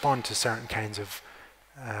people respond to certain kinds of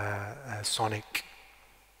sonic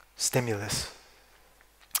stimulus.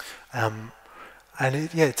 And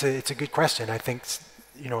it's a good question. I think,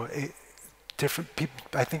 you know, different people.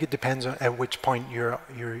 I think it depends on at which point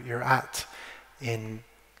you're at in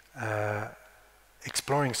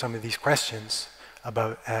exploring some of these questions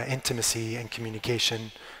about intimacy and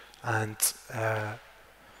communication. And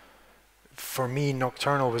for me,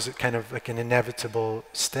 Nocturnal was kind of like an inevitable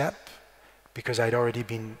step, because I'd already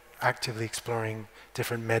been actively exploring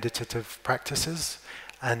different meditative practices,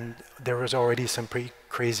 and there was already some pretty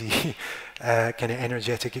crazy kind of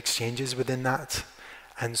energetic exchanges within that.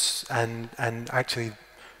 And actually,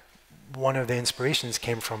 one of the inspirations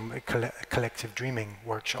came from collective dreaming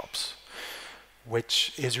workshops,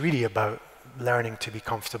 which is really about learning to be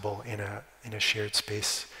comfortable in a shared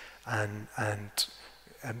space and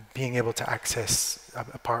being able to access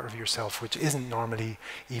a part of yourself which isn't normally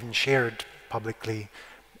even shared publicly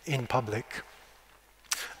in public.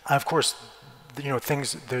 Of course, you know,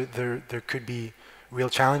 there could be real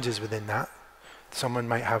challenges within that. someone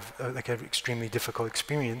might have like an extremely difficult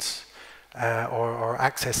experience or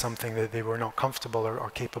access something that they were not comfortable or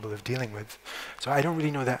capable of dealing with. So I don't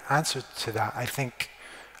really know the answer to that. I think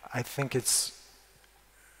it's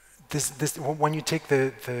this when you take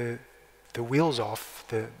the wheels off,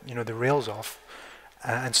 the rails off,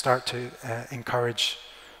 and start to encourage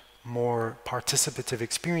more participative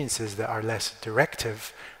experiences that are less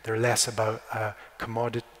directive. They're less about a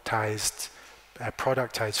commoditized,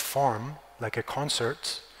 productized form like a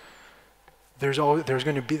concert. There's going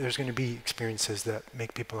to be experiences that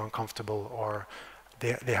make people uncomfortable, or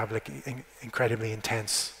they have like incredibly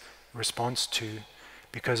intense response to,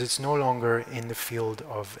 because it's no longer in the field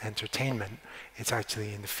of entertainment. It's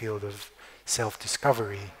actually in the field of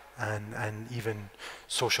self-discovery and even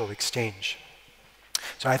social exchange.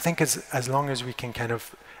 So I think as long as we can kind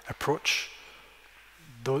of approach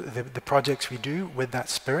the projects we do with that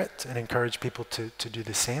spirit and encourage people to do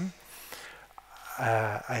the same,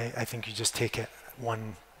 I think you just take it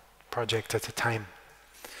one project at a time.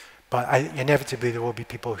 But inevitably there will be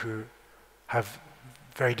people who have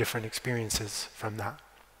very different experiences from that.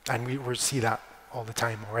 And we see that all the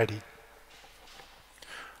time already.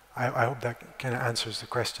 I hope that kind of answers the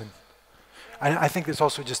question. And I think it's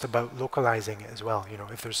also just about localizing it as well. You know,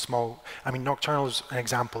 if there's small, I mean, Nocturnal is an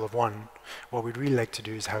example of one. What we'd really like to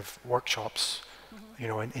do is have workshops, you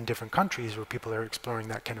know, in different countries where people are exploring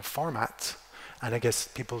that kind of format. And I guess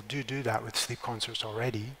people do that with sleep concerts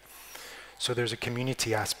already. So there's a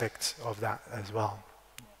community aspect of that as well.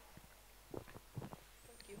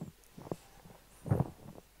 Thank you.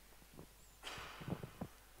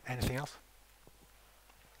 Anything else?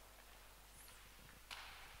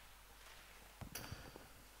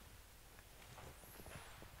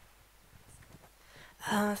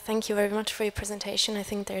 Thank you very much for your presentation. I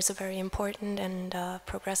think there's a very important and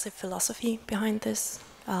progressive philosophy behind this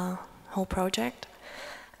whole project.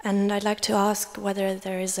 And I'd like to ask whether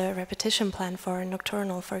there is a repetition plan for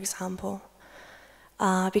Nocturnal, for example,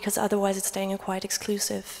 because otherwise it's staying a quite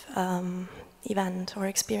exclusive event or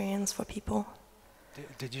experience for people.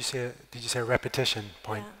 Did you say a repetition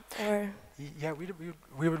point? Yeah, or yeah,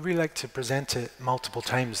 we would really like to present it multiple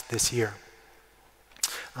times this year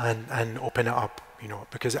and open it up, you know,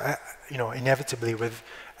 because you know, inevitably with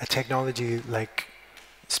a technology like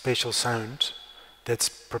spatial sound that's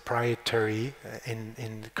proprietary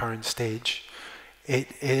in the current stage, it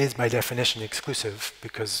is by definition exclusive,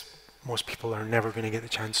 because most people are never going to get the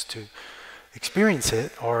chance to experience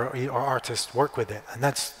it, or artists work with it, and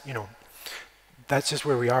that's, you know, that's just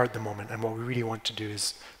where we are at the moment. And what we really want to do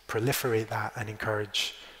is proliferate that and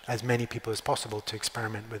encourage as many people as possible to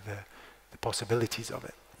experiment with the possibilities of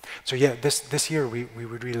it. So yeah, this year we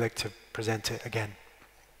would really like to present it again.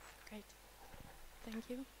 great. Thank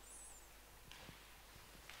you.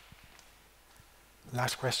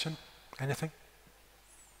 Last question? Anything?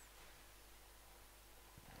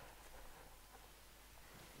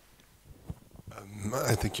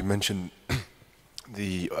 I think you mentioned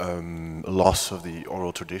the loss of the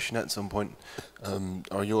oral tradition at some point.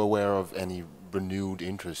 Are you aware of any renewed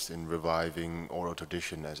interest in reviving oral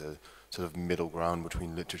tradition as a sort of middle ground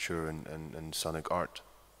between literature and sonic art?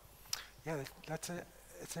 Yeah, it's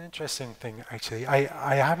an interesting thing, actually.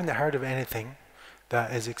 I haven't heard of anything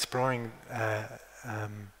that is exploring.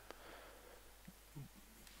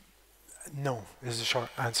 No, is the short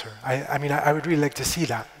answer. I mean, I would really like to see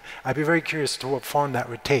that. I'd be very curious to what form that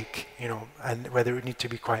would take, you know, and whether it would need to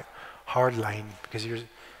be quite hardline, because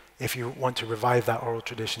if you want to revive that oral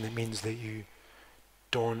tradition, it means that you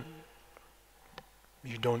don't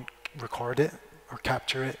record it or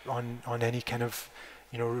capture it on any kind of,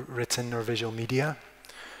 you know, written or visual media.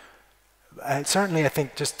 Certainly, I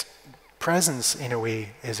think just presence in a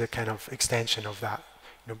way is a kind of extension of that.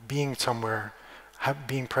 You know, being somewhere,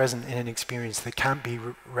 being present in an experience that can't be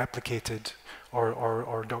replicated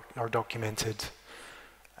or documented,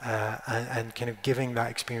 and kind of giving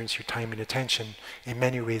that experience your time and attention in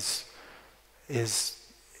many ways is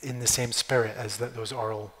in the same spirit as those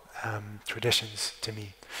oral traditions to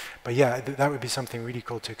me. But yeah, that would be something really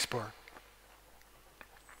cool to explore.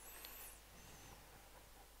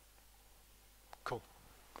 Cool.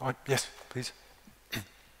 Yes, please.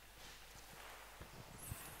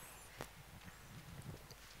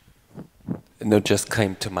 And it just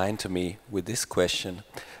came to mind to me with this question,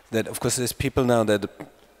 that of course there's people now that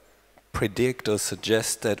predict or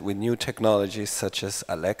suggest that with new technologies such as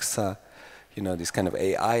Alexa, you know, these kind of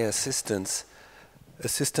AI assistants,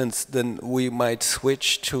 then we might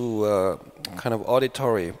switch to kind of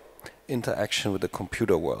auditory interaction with the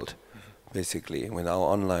computer world, basically, with our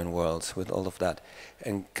online worlds, with all of that,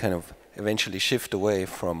 and kind of eventually shift away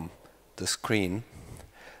from the screen.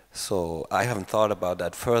 So I haven't thought about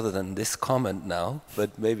that further than this comment now,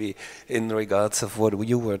 but maybe in regards of what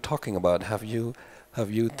you were talking about, have you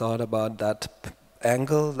thought about that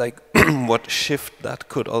angle, like what shift that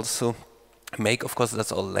could also make? Of course,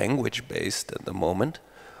 that's all language based at the moment,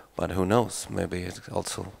 but who knows? Maybe it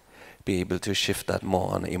also be able to shift that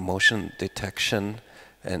more on emotion detection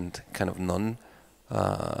and kind of non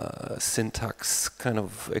syntax kind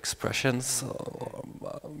of expressions, or,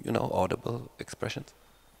 you know, audible expressions.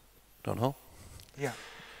 Don't know. Yeah,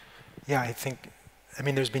 yeah. I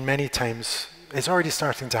mean, there's been many times. It's already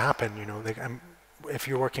starting to happen. You know, like if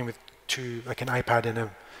you're working with like an iPad and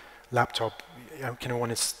a laptop, I kind of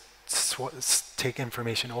want to take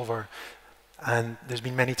information over. And there's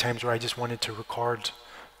been many times where I just wanted to record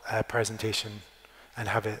a presentation and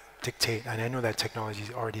have it dictate. And I know that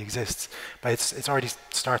technology already exists, but it's already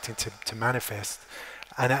starting to manifest.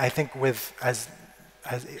 And I think as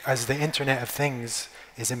the Internet of Things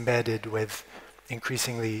is embedded with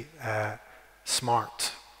increasingly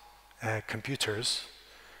smart computers,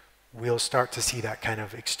 we'll start to see that kind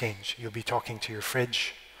of exchange. You'll be talking to your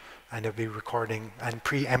fridge, and it'll be recording and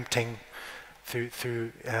preempting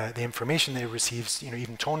through the information that it receives, you know,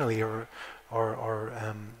 even tonally or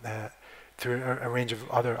through a range of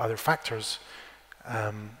other factors,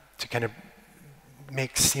 to kind of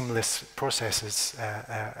make seamless processes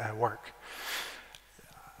work.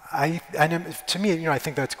 To me, you know, I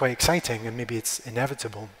think that's quite exciting, and maybe it's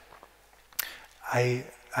inevitable. I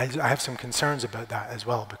have some concerns about that as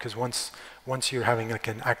well, because once you're having like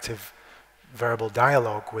an active verbal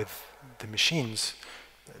dialogue with the machines,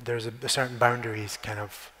 there's a certain boundaries kind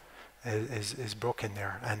of is broken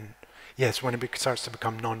there. And yes, when it starts to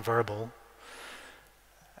become non-verbal,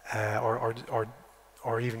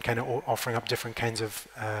 or even kind of offering up different kinds of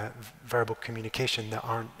verbal communication that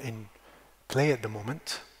aren't in play at the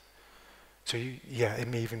moment. So it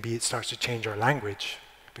may even be it starts to change our language,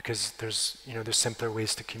 because there's simpler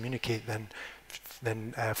ways to communicate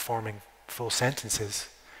than forming full sentences.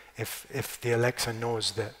 If the Alexa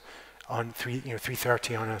knows that on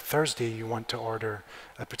 3:30 on a Thursday you want to order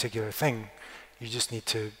a particular thing, you just need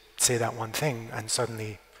to say that one thing, and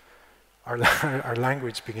suddenly our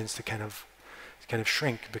language begins to kind of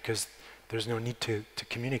shrink, because there's no need to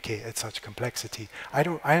communicate at such complexity. I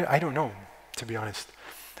don't know, to be honest.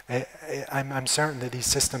 I'm certain that these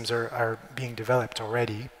systems are being developed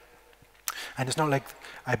already, and it's not like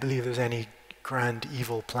I believe there's any grand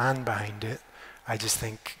evil plan behind it. I just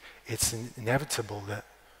think it's inevitable that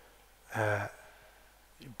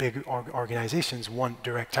big organizations want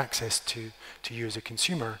direct access to you as a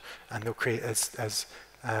consumer, and they'll create as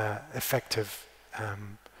effective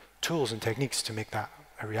tools and techniques to make that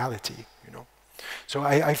a reality. You know, so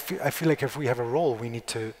I feel like if we have a role, we need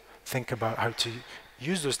to think about how to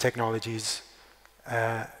use those technologies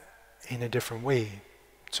in a different way,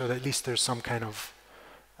 so that at least there's some kind of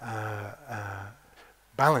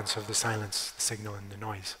balance of the silence, the signal, and the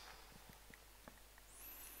noise.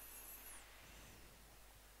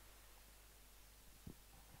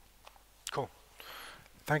 Cool.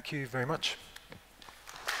 Thank you very much.